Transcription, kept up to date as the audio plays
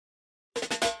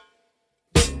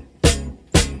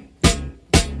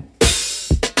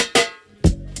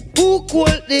Who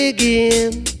called the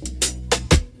game?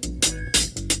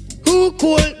 Who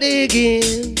called the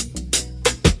game?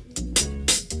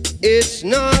 It's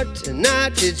not,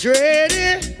 it's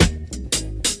ready.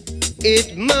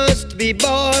 It must be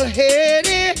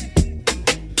ball-headed.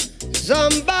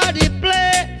 Somebody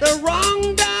play the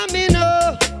wrong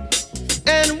domino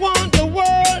and want the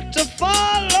world to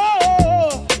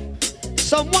follow.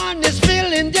 Someone is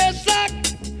feeling just like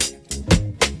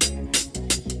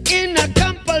in a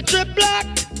compulsory block.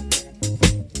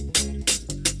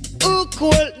 Who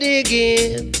called the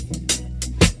game?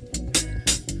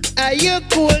 Are you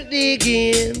called the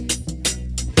game?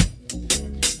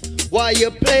 Why you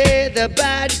play the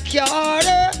bad card?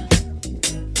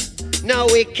 Now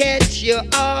we catch you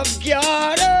off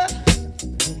guard.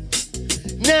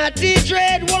 Natty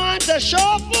Dread want a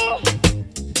shuffle,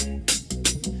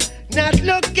 not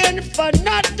looking for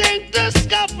nothing to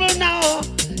scuffle now.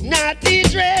 Natty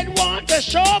Dread want a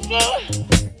shuffle,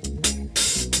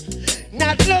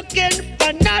 not looking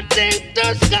for nothing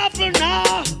to scuffle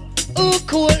now. Who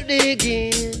called the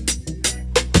game?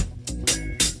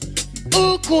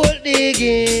 Who called the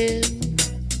game?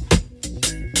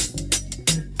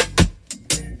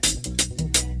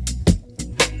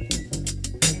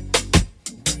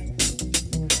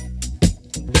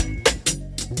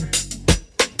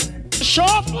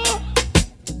 Shuffle.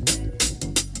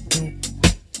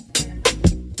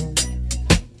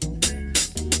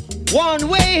 One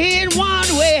way in,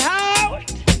 one way out.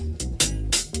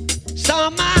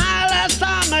 Some holler,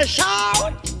 some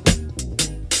shout.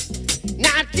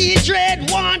 Natty Dread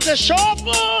want a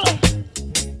shuffle,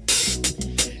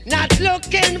 not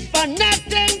looking for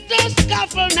nothing to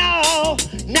scuffle now.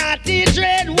 Natty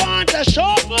Dread want a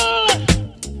shuffle,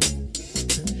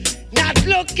 not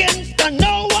looking for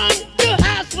no one to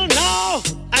hassle now.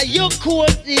 Are you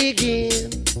caught the game?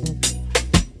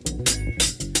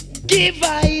 Give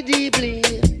I the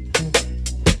blame.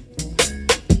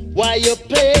 Why you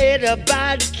play the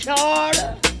bad card?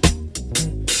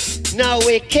 Now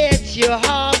we catch you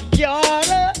off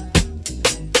guard.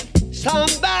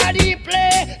 Somebody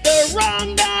play the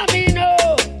wrong domino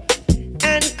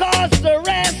and cause the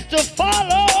rest to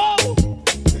follow.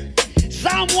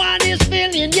 Someone is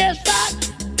feeling yes that.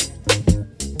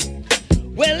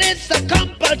 Well, it's a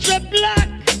compulsory block.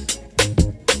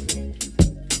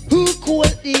 Who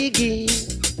called the game?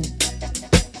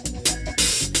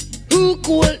 Who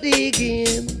called the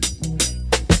game?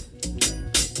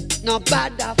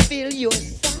 Nobody feel your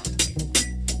sack.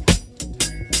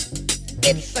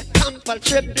 It's a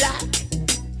compulsory black.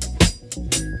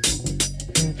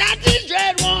 Natty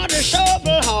Dread want a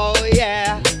shovel, oh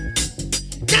yeah.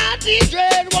 Natty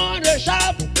Dread want a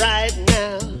shovel right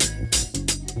now.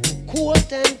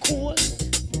 Colt and Colt,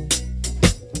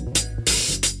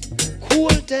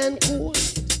 Colt and Colt.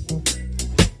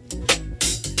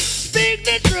 Speak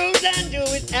the truth and do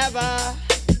it ever.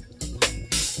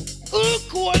 Who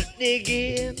called the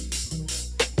game?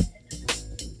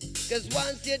 'Cause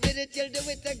once you did it, you'll do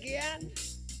it again.